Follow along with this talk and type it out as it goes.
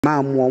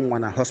Mom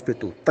won a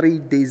hospital, 3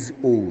 days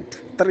old.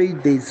 3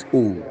 days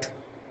old.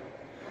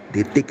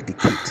 They take the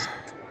kid.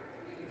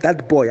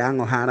 That boy,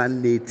 Angohara,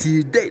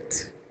 till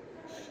date.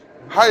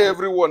 Hi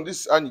everyone, this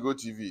is Anigo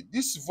TV.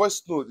 This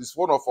voice note is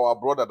one of our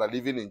brothers that are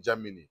living in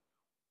Germany.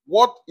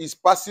 What is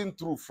passing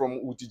through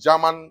with the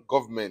German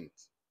government?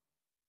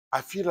 I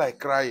feel like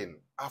crying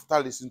after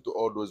listening to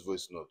all those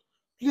voice notes.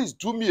 Please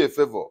do me a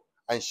favor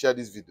and share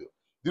this video.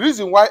 The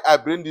reason why I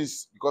bring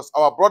this because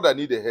our brother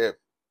need a help.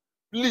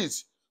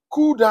 Please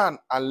cool down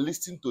and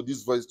listen to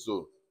this voice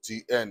note till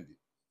the end.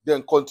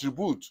 Then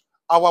contribute.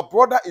 Our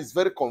brother is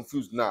very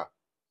confused now.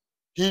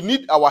 He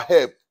need our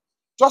help.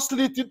 Just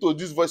listen to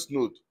this voice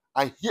note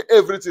and hear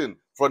everything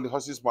from the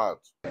horse's mouth.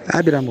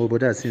 I've been in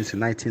Oboda since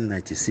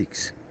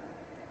 1996.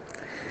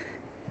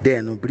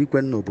 Then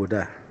Obrikwen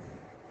Oboda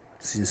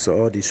since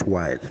all this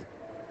while.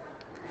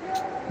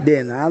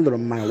 Then I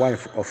learned my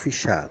wife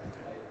official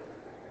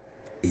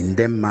in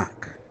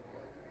Denmark.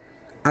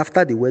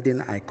 After the wedding,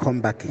 I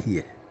come back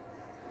here.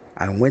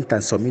 I went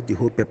and submit the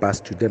whole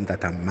papers to them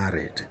that I'm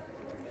married.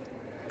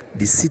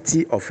 The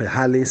city of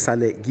Halle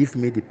Salle give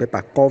me the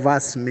paper,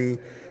 covers me,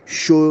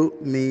 show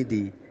me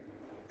the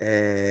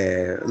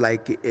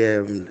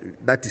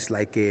that is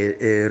like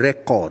a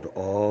record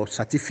or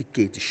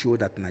certificate to show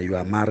that now you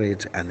are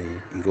married and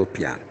a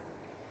European.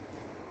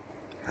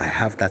 I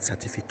have that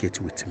certificate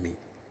with me.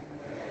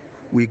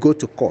 We go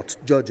to court.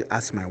 Judge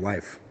asked my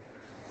wife,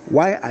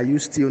 why are you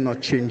still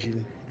not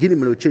changing? Give me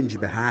no change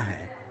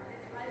behind.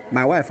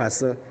 My wife has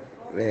said,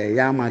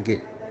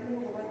 Yamage.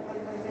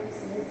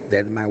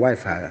 Then my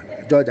wife,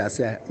 judge has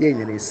said,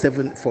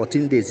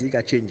 14 days, you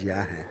got change your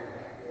hair.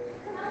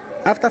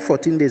 After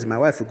 14 days, my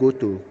wife will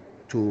go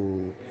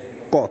to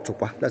court.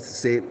 Let's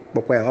say,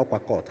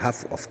 court,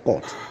 half of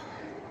court.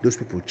 Those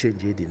people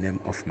change the name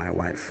of my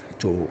wife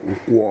to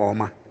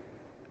Ukuoma.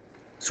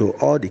 So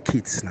all the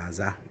kids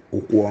naza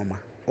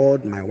Ukuoma. All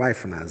my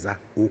wife naza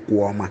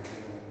Ukuoma.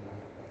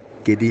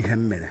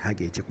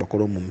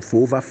 For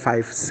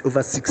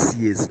over 6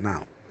 years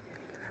now.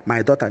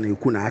 My daughter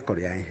Nikuna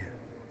Akoria.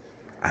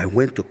 I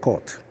went to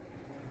court.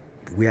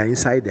 We are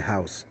inside the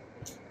house.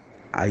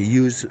 I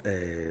use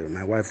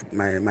my wife.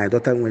 My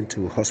daughter went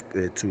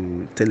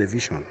to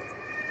television.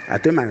 I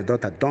tell my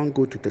daughter, don't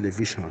go to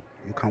television.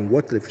 You can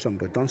watch television,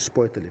 but don't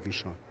spoil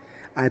television.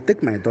 I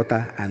take my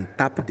daughter and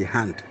tap the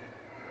hand.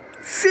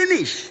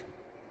 Finish.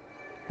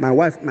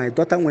 My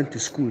daughter went to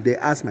school. They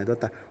asked my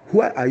daughter,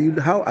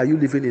 how are you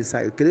living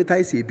inside?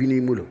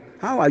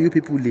 How are you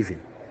people living?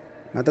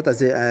 My daughter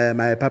said,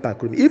 my papa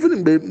couldn't. Even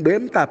he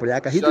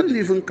didn't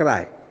even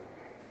cry.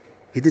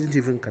 He didn't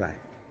even cry.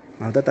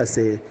 My daughter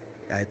said,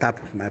 I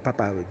tap, my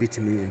papa will beat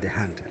me in the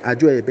hand. I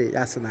do a bit,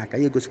 Yasanaka,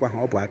 you go to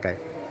Hobaka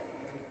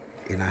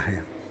in a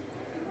hand.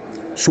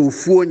 So,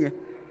 Funya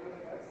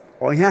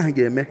or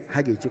Yahagame,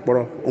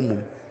 Hagachiporo,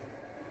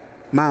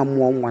 Mom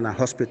won a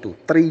hospital,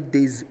 3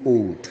 days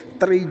old.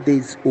 3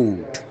 days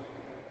old.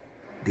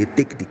 They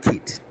take the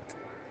kid.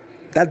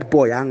 That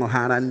boy,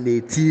 Angohara,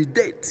 till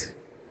date.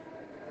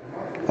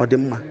 Or the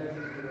ma,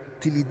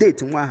 till the date,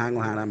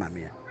 Angohara,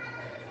 Mamia.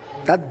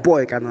 That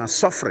boy can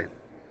suffering.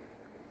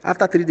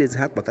 After 3 days, I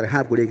have got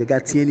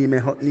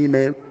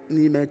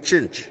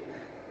change.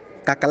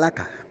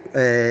 Kakalaka,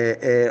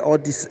 all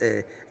this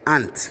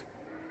ant.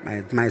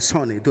 My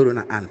son, a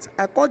Dorona ant.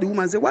 I called the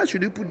woman and said, why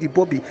should you put the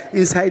baby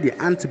inside the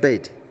ant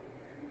bed?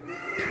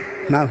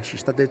 Now she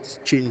started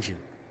changing.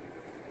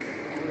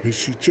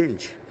 She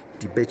changed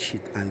the bed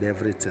sheet and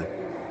everything.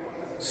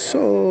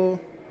 So,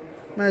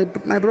 my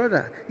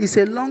brother, it's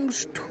a long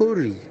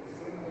story.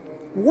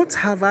 What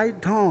have I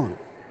done?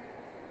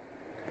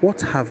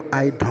 What have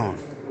I done?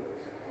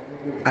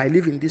 I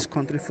live in this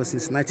country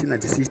since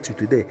 1996 to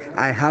today.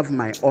 I have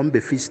my own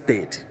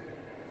befisted.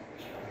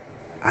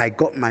 I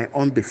got my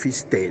own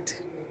befisted.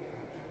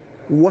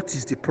 What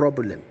is the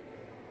problem?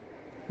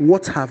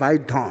 What have I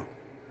done?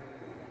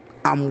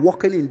 I'm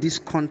working in this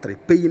country,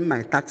 paying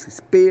my taxes,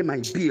 paying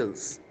my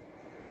bills.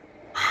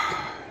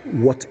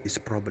 What is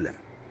the problem?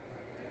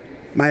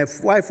 My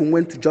wife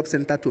went to job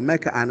center to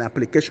make an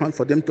application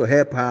for them to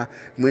help her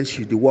when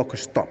the work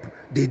stopped.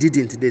 They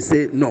didn't. They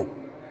say no.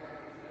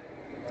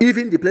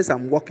 Even the place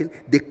I'm working,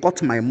 they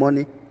cut my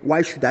money.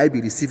 Why should I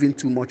be receiving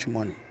too much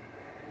money?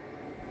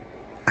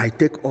 I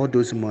take all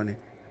those money.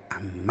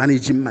 I'm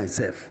managing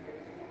myself.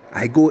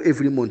 I go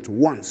every month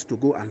once to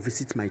go and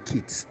visit my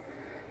kids.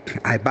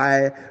 I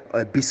buy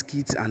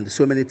biscuits and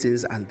so many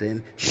things and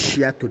then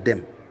share to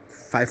them,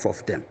 5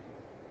 of them.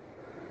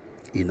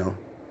 You know,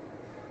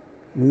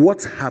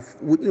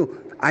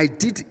 I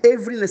did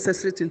every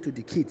necessary thing to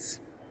the kids.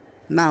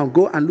 Now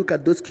go and look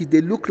at those kids.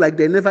 They look like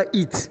they never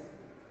eat.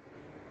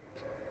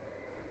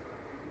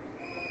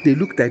 They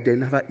look like they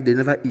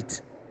never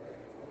eat.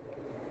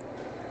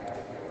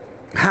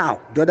 How?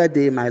 The other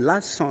day, my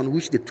last son,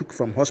 which they took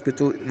from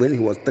hospital when he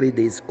was 3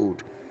 days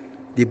old,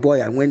 the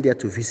boy, I went there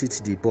to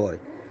visit the boy.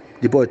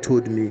 The boy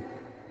told me,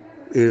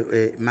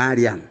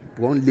 Mariam,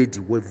 one lady,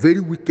 a very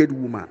wicked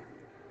woman,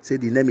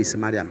 said the name is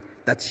Mariam,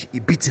 that he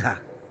beat her.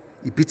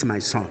 He beat my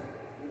son.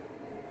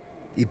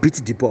 He beat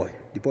the boy.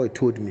 The boy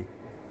told me.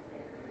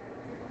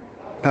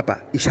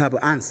 Papa, Ishabo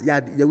ants. Yeah,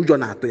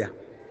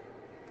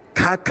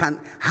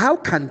 how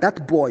can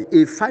that boy,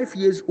 a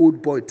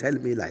 5-year-old boy, tell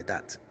me like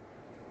that?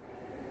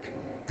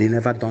 They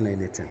never done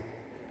anything.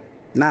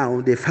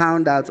 Now they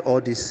found out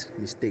all these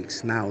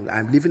mistakes. Now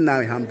I'm living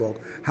now in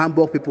Hamburg.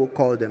 Hamburg people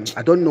call them.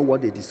 I don't know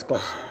what they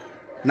discuss.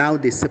 Now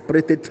they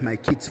separated my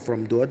kids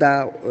from the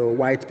other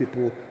white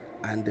people,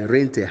 and they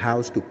rent a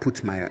house to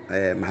put my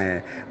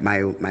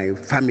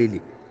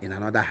family in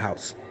another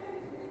house.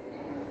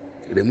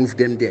 They moved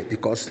them there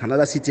because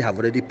another city have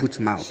already put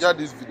them out. Share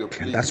this video,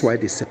 please. And that's why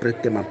they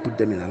separate them and put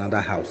them in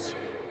another house.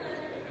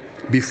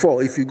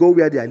 Before, if you go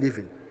where they are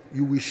living,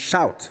 you will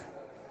shout.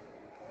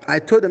 I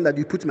told them that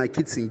you put my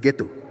kids in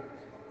ghetto.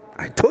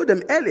 I told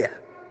them earlier.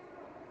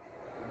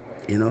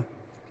 You know,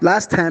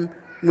 last time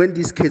when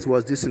this case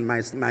was this,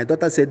 my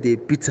daughter said they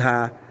beat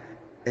her.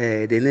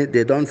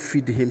 They don't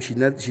feed him. She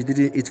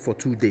didn't eat for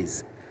 2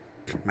 days.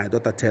 My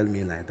daughter tell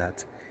me like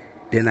that.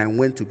 Then I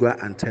went to go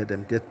and tell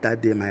them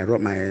that day my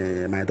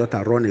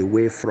daughter run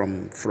away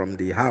from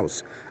the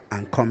house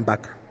and come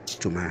back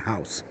to my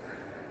house.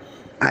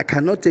 I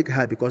cannot take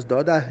her because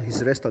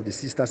his rest of the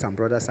sisters and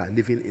brothers are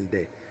living in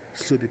there.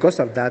 So because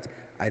of that,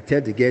 I tell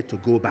the girl to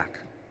go back.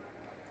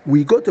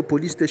 We go to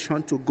police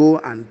station to go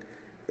and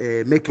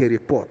make a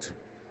report.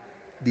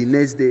 The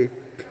next day,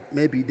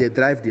 maybe they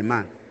drive the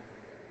man.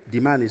 The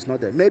man is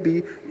not there.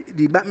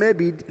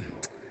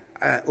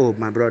 Oh,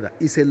 my brother,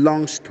 it's a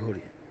long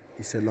story.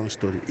 It's a long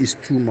story. It's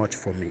too much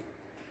for me.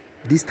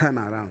 This time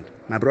around,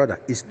 my brother,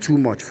 it's too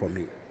much for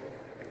me.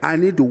 I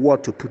need the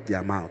word to put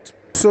their mouth.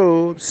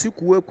 So,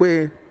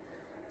 sikwekwe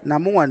na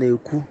mụnwa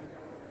na-ekwu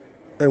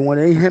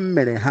enwere ihe m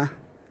mere ha.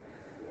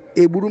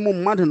 Egburu m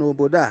mmadụ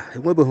n'obodo a,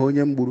 enwebeghị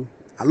onye mgburu.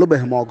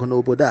 Alụbeghị m ọgụ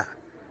n'obodo a.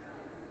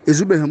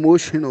 Ezubeghị m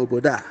oshi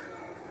n'obodo a.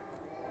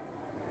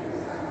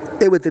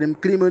 Ewetere m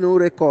criminal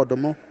record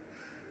m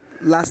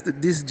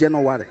this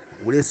January.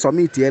 We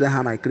submit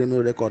my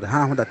criminal record.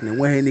 How that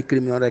any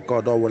criminal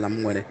record or will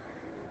am nwere.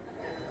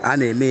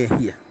 And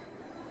here.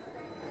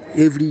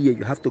 Every year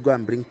you have to go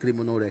and bring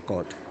criminal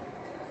record.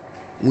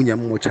 Nwunye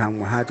m nwocha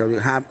nwa ha chọrọ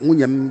ha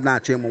nwunye m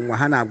na-achọ ịmụ nwa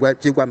ha na-agwa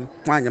chịgwa m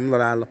nwaanyị m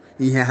lụrụ alụ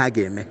ihe ha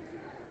ga-eme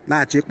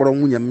na-achọ ịkpọrọ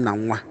nwunye m na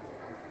nwa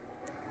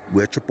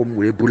wee chụpụ m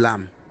wee bula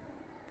m.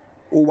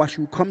 Ụwa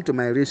should come to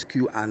my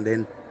rescue and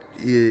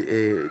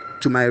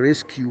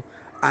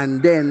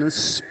then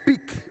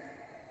speak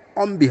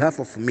on behalf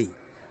of me.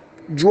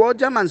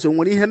 Georgia man so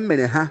nwere ihe m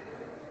mere ha.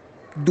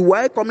 Do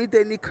I commit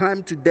any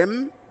crime to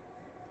them?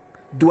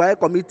 Do I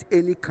commit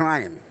any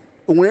crime?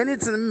 Onwere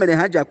anything m mere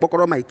ha ji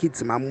akpọkọrọ my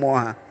kids ma mmụọ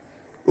ha.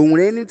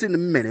 Onwere anything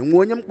m mere nwe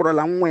onye m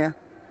kpọrọla nwa ya.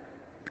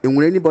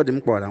 Enwere anybody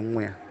m kpọrọla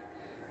nwa ya.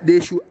 They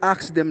should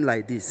ask them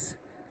like this.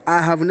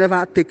 I have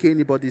never taken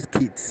anybody's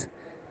kids.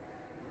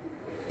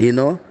 You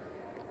know?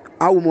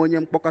 Awụ m onye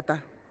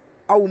mkpọkọta.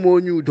 Awụ m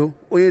onye udo,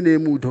 onye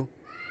na-eme udo.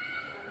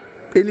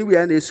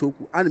 Anywhere na-eso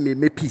okwu, ana m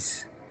eme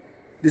peace.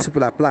 These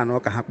people are planning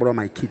ka ha kpọrọ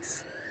my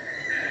kids.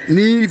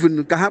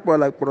 Even ka ha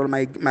kpọrọ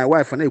my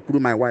wife na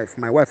ekwuru my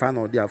wife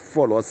anọ there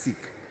fall or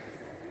sick.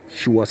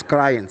 She was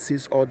crying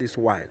since all this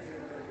while.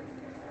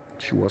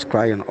 She was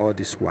crying all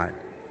this while.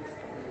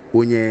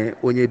 Onye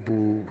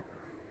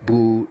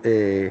bu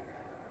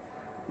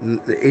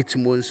 8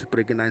 months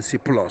pregnancy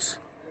plus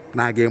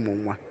na ga ịmụ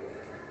nwa.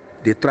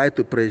 They tried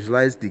to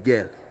pressurize the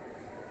girl.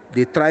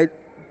 They tried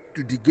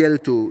the girl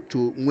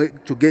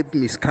to get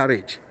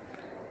miscarriage.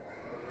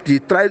 They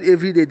tried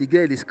every day. The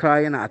girl is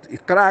crying that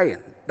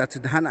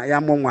Hana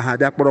Yamon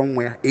had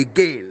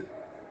again.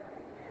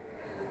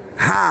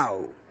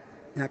 How?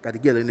 The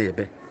girl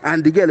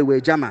and the girl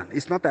was German.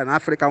 It's not an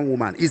African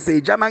woman. It's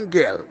a German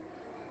girl.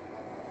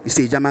 It's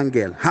a German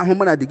girl. How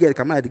many the girl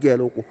come out the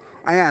girl?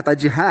 I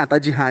ataji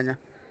hanya.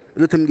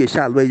 Let him get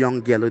shall a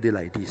young girl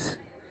like this.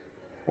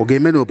 Okay,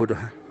 men over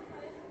her.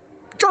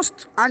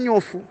 Just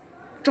anyofu.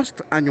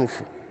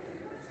 Anyofu.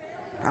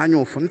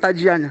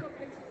 Ntaji anya.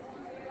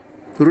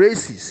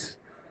 Racist.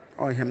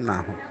 Or him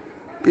now.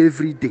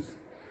 Every day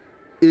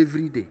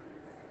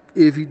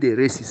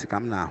racist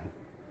come now.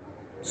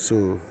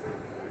 So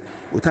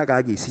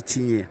utaga gi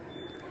sitinye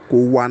ko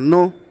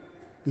wano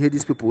ihe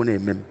these people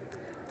name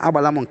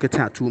abala mon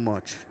keta too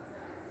much.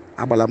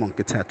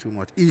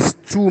 It's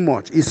too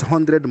much. It's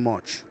 100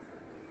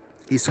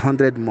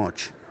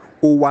 much.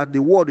 Oh, what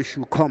the world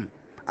should come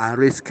and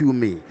rescue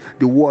me.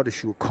 The world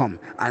should come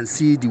and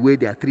see the way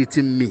they are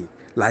treating me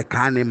like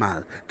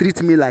animal.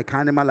 Treat me like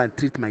animal and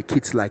treat my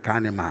kids like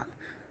animal.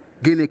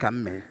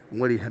 The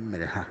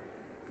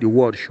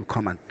world should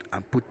come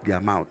and put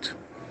their mouth.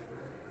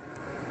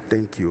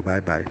 Thank you.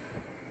 Bye-bye.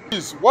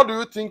 Please, what do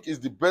you think is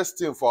the best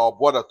thing for our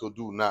brother to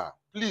do now?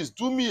 Please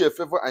do me a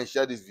favor and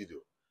share this video.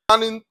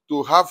 Planning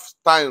to have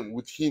time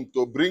with him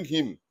to bring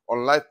him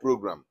on live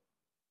program.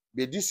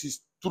 But this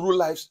is true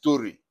life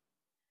story.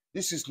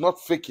 This is not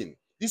faking.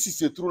 This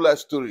is a true life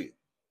story.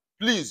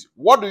 Please,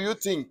 what do you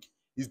think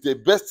is the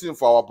best thing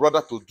for our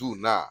brother to do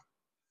now?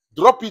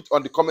 Drop it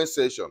on the comment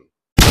section.